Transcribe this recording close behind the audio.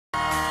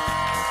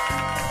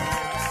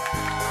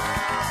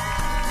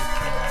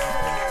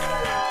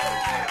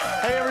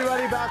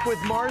back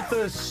with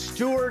Martha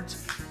Stewart.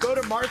 Go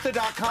to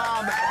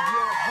martha.com, your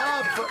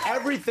hub for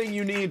everything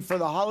you need for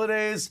the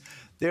holidays.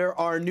 There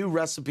are new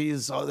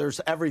recipes. Oh,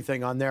 there's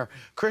everything on there.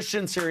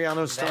 Christian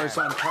Siriano stars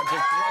on Project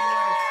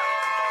Runway.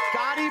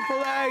 Gotti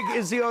Peleg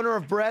is the owner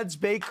of Bread's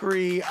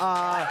Bakery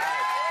on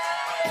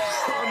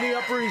the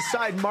Upper East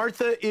Side.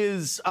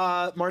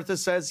 Martha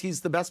says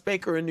he's the best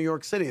baker in New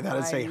York City. That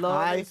is a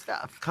high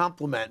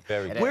compliment.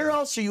 Where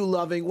else are you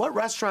loving? What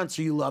restaurants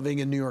are you loving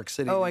in New York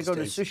City? Oh, I go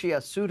to Sushi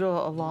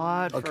Asuda a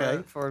lot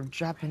for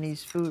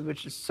Japanese food,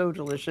 which is so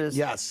delicious.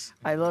 Yes.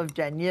 I love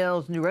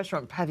Danielle's new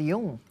restaurant,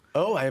 Pavillon.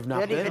 Oh, I have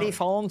not been. Very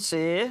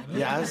fancy.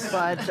 Yes.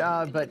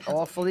 But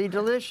awfully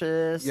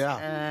delicious. Yeah.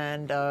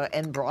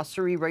 And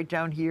Brasserie right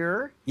down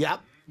here. Yep.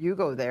 You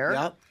go there.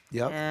 Yep.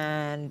 Yep.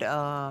 And,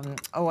 I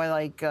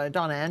like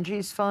Donna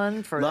Angie's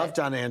fun. Love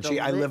Donna Angie.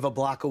 I live a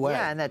block away.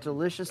 Yeah, and that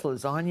delicious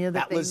lasagna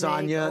that they make. That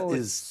lasagna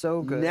is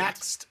so good.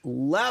 Next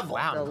level.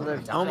 Wow.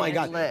 Oh, my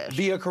God.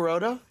 Via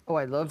Carota? Oh,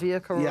 I love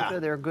Via Carota.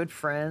 They're good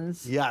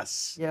friends.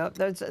 Yes. Yeah,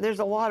 there's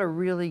a lot of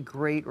really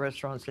great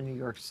restaurants in New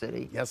York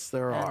City. Yes,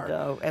 there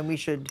are. And we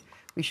should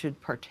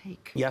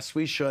partake. Yes,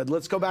 we should.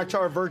 Let's go back to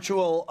our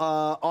virtual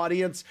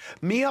audience.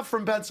 Mia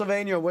from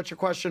Pennsylvania, what's your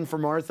question for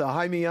Martha?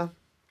 Hi, Mia.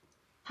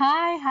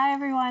 Hi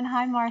everyone.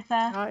 Hi,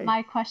 Martha. Hi.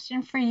 My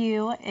question for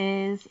you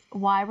is,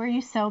 why were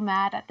you so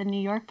mad at the New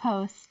York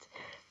Post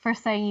for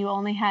saying you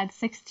only had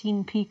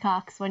 16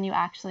 peacocks when you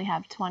actually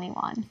have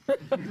 21?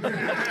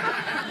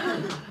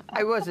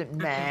 I wasn't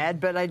mad,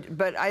 but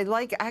I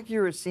like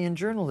accuracy in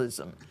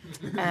journalism,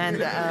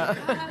 and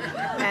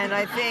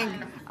I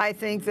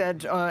think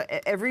that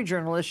every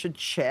journalist should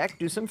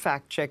do some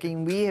fact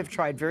checking. We have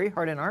tried very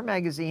hard in our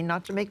magazine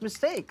not to make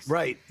mistakes.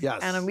 Right. Yes.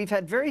 And we've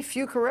had very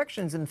few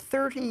corrections in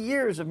 30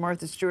 years of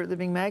Martha Stewart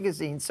Living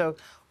magazine. So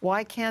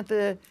why can't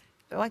the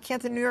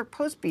New York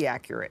Post be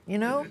accurate, you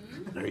know?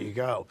 There you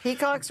go.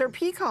 Peacocks are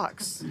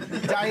peacocks.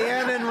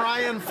 Diane and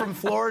Ryan from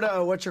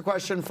Florida, what's your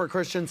question for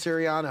Christian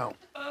Siriano?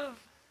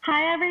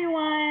 Hi,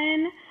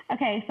 everyone.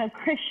 Okay, so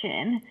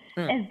Christian,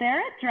 is there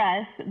a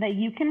dress that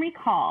you can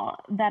recall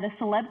that a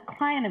celeb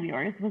client of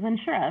yours was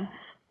unsure of,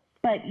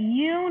 but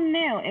you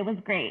knew it was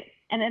great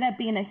and ended up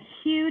being a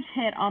huge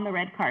hit on the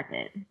red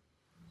carpet?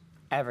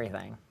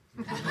 Everything.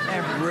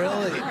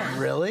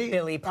 Really?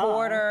 Billy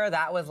Porter,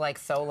 that was like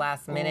so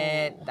last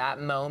minute,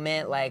 that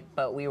moment,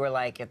 but we were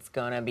like, it's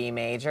gonna be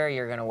major,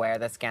 you're gonna wear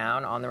this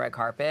gown on the red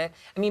carpet.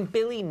 I mean,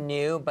 Billy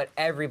knew, but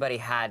everybody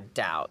had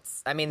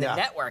doubts. I mean, the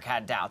network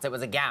had doubts. It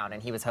was a gown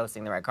and he was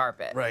hosting the red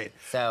carpet. Right.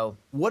 So,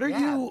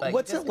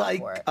 what's it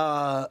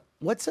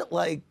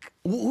like,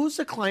 who's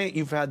the client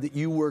you've had that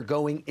you were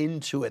going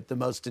into it the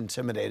most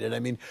intimidated? I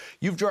mean,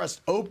 you've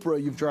dressed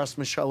Oprah, you've dressed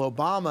Michelle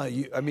Obama,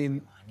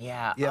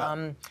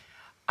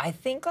 I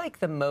think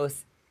the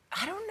most,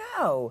 I don't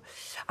know.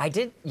 I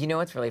did, you know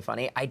what's really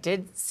funny? I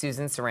did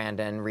Susan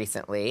Sarandon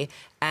recently,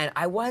 and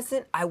I was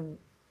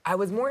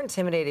more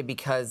intimidated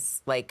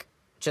because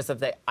just of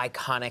the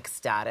iconic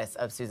status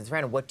of Susan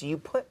Sarandon. What do you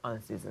put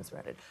on Susan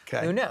Sarandon?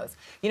 Okay. Who knows?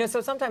 You know, so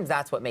sometimes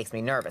that's what makes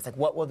me nervous.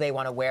 What will they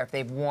want to wear if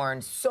they've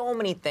worn so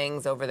many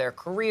things over their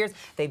careers?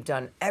 They've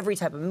done every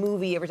type of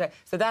movie, every type.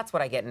 So that's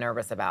what I get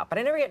nervous about. But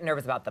I never get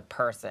nervous about the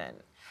person.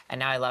 And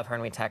now I love her,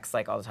 and we text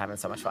all the time.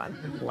 It's so much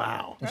fun.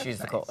 Wow. And she's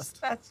the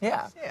coolest. That's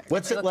nice.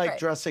 What's it like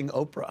dressing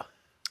Oprah?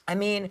 I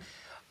mean,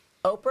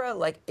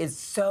 Oprah is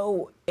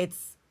so,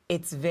 it's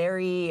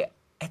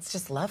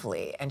just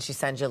lovely. And she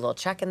sends you a little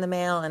check in the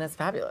mail, and it's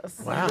fabulous.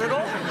 Wow. An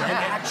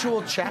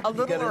actual check? A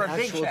little or a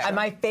big check. And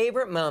my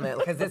favorite moment,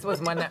 because this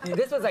was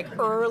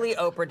early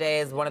Oprah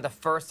days, one of the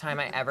first time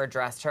I ever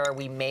dressed her.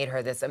 We made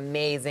her this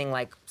amazing,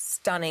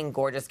 stunning,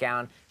 gorgeous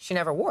gown. She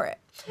never wore it.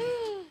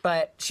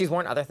 But she's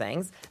worn other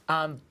things.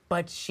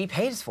 But she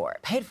paid for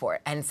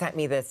it, and sent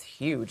me this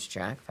huge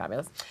check,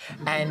 fabulous.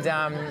 And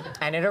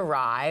it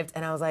arrived,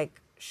 and I was like,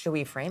 should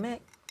we frame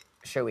it?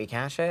 Should we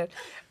cash it?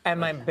 And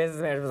my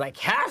business manager was like,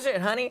 cash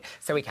it, honey.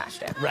 So we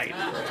cashed it. Right.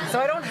 So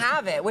I don't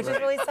have it, which is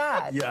really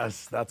sad.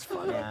 Yes, that's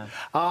funny. Yeah.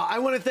 I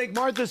want to thank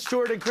Martha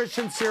Stewart and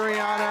Christian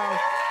Siriano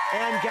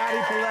and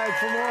Gotti Peleg.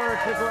 For more,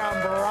 click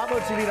around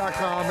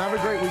BravoTV.com. Have a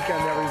great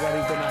weekend,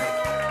 everybody. Good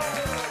night.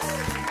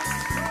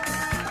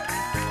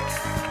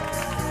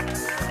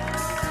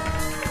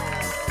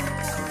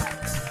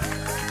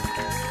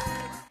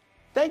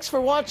 Thanks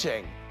for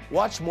watching.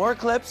 Watch more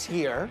clips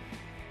here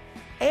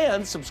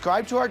and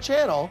subscribe to our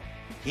channel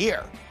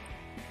here.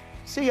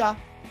 See ya.